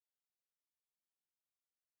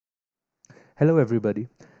Hello everybody.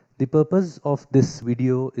 The purpose of this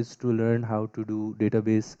video is to learn how to do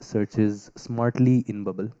database searches smartly in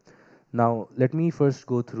Bubble. Now let me first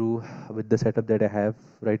go through with the setup that I have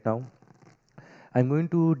right now. I'm going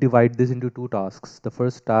to divide this into two tasks. The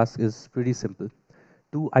first task is pretty simple.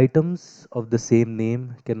 Two items of the same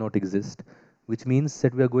name cannot exist, which means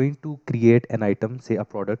that we are going to create an item, say a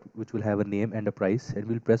product, which will have a name and a price, and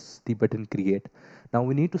we'll press the button create. Now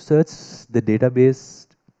we need to search the database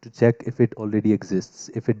to check if it already exists.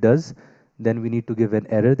 If it does, then we need to give an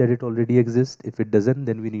error that it already exists. If it doesn't,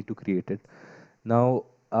 then we need to create it. Now,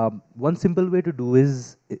 one simple way to do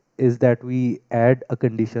is that we add a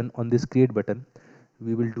condition on this create button.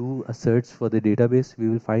 We will do a search for the database. We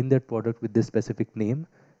will find that product with this specific name.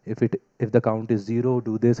 If the count is 0,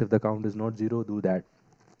 do this. If the count is not 0, do that.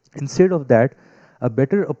 Instead of that, a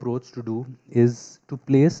better approach to do is to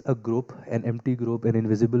place a group, an empty group, an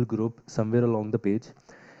invisible group somewhere along the page,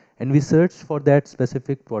 and we search for that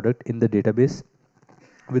specific product in the database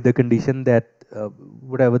with the condition that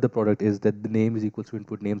whatever the product is, that the name is equal to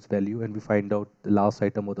input names value, and we find out the last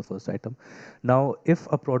item or the first item. Now if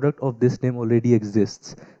a product of this name already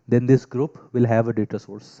exists, then this group will have a data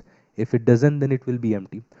source. If it doesn't, then it will be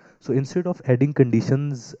empty. So instead of adding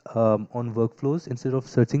conditions on workflows, instead of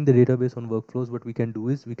searching the database on workflows, what we can do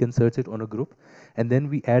is we can search it on a group, and then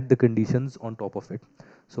we add the conditions on top of it.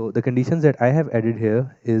 So the conditions that I have added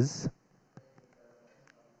here is,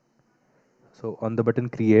 so on the button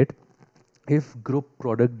create, if group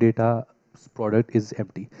product data product is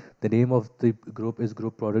empty, the name of the group is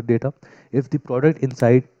group product data. If the product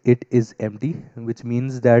inside it is empty, which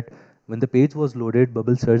means that when the page was loaded,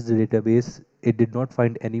 Bubble searched the database, it did not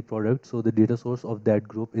find any product, so the data source of that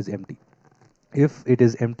group is empty. If it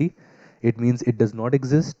is empty, it means it does not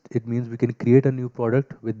exist. It means we can create a new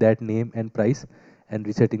product with that name and price and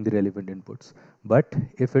resetting the relevant inputs. But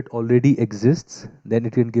if it already exists, then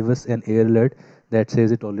it can give us an error alert that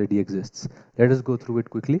says it already exists. Let us go through it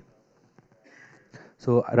quickly.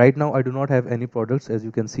 So right now I do not have any products. As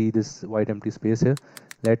you can see, this white empty space here.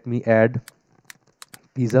 Let me add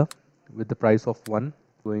pizza with the price of 1.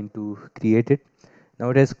 Going to create it.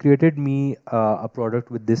 Now it has created me a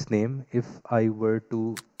product with this name. If I were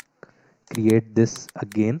to create this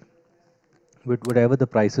again with whatever the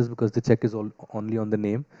price is, because the check is only on the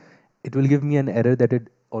name, it will give me an error that it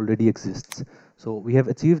already exists. So we have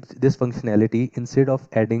achieved this functionality. Instead of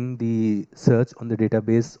adding the search on the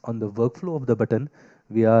database on the workflow of the button,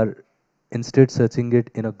 we are instead searching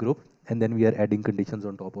it in a group, and then we are adding conditions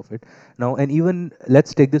on top of it. Now, and even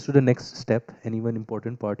let's take this to the next step. An even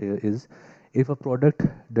important part here is, if a product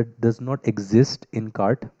that does not exist in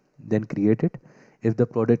cart, then create it. If the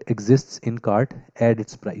product exists in cart, add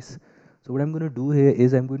its price. So what I'm going to do here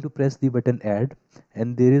is I'm going to press the button add,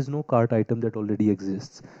 and there is no cart item that already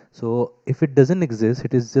exists. So if it doesn't exist,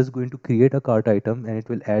 it is just going to create a cart item and it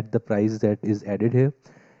will add the price that is added here.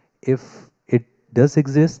 If it does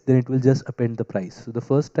exist, then it will just append the price. So the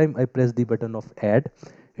first time I press the button of add,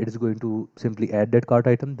 it is going to simply add that cart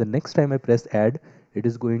item. The next time I press add, it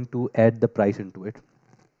is going to add the price into it.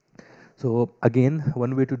 So again,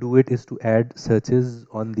 one way to do it is to add searches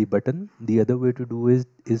on the button. The other way to do is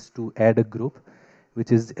to add a group,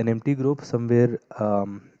 which is an empty group somewhere.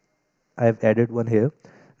 I have added one here.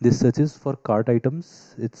 This searches for cart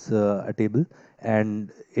items. It's a table,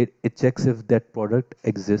 and it checks if that product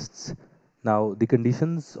exists. Now the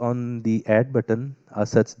conditions on the add button are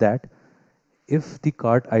such that if the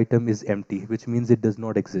cart item is empty, which means it does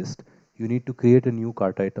not exist, you need to create a new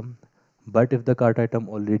cart item. But if the cart item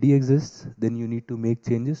already exists, then you need to make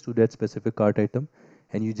changes to that specific cart item,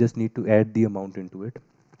 and you just need to add the amount into it.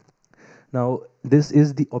 Now, this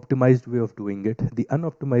is the optimized way of doing it. The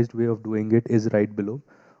unoptimized way of doing it is right below.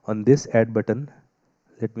 On this add button,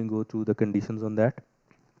 let me go through the conditions on that.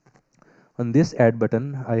 On this add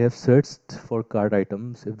button, I have searched for cart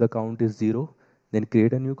items. If the count is 0, then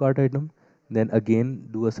create a new cart item. Then again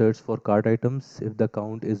do a search for cart items. If the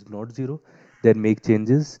count is not 0, then make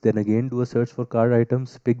changes. Then again do a search for cart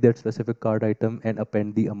items, pick that specific cart item and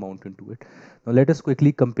append the amount into it. Now let us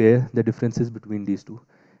quickly compare the differences between these two.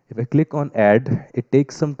 If I click on add, it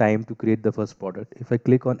takes some time to create the first product. If I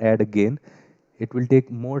click on add again, it will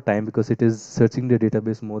take more time because it is searching the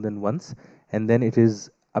database more than once, and then it is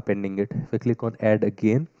appending it. If I click on add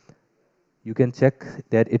again, you can check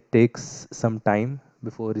that it takes some time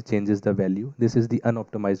before it changes the value. This is the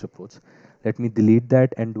unoptimized approach. Let me delete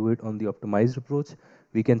that and do it on the optimized approach.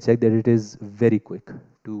 We can check that it is very quick.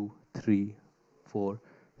 2, 3, 4,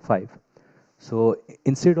 5. So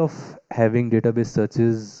instead of having database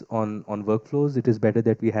searches on workflows, it is better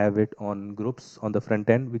that we have it on groups on the front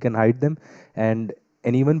end. We can hide them, and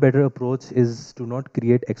An even better approach is to not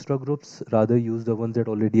create extra groups, rather use the ones that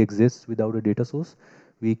already exist without a data source.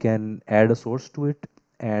 We can add a source to it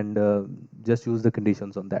and just use the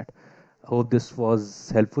conditions on that. Hope this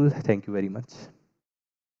was helpful. Thank you very much.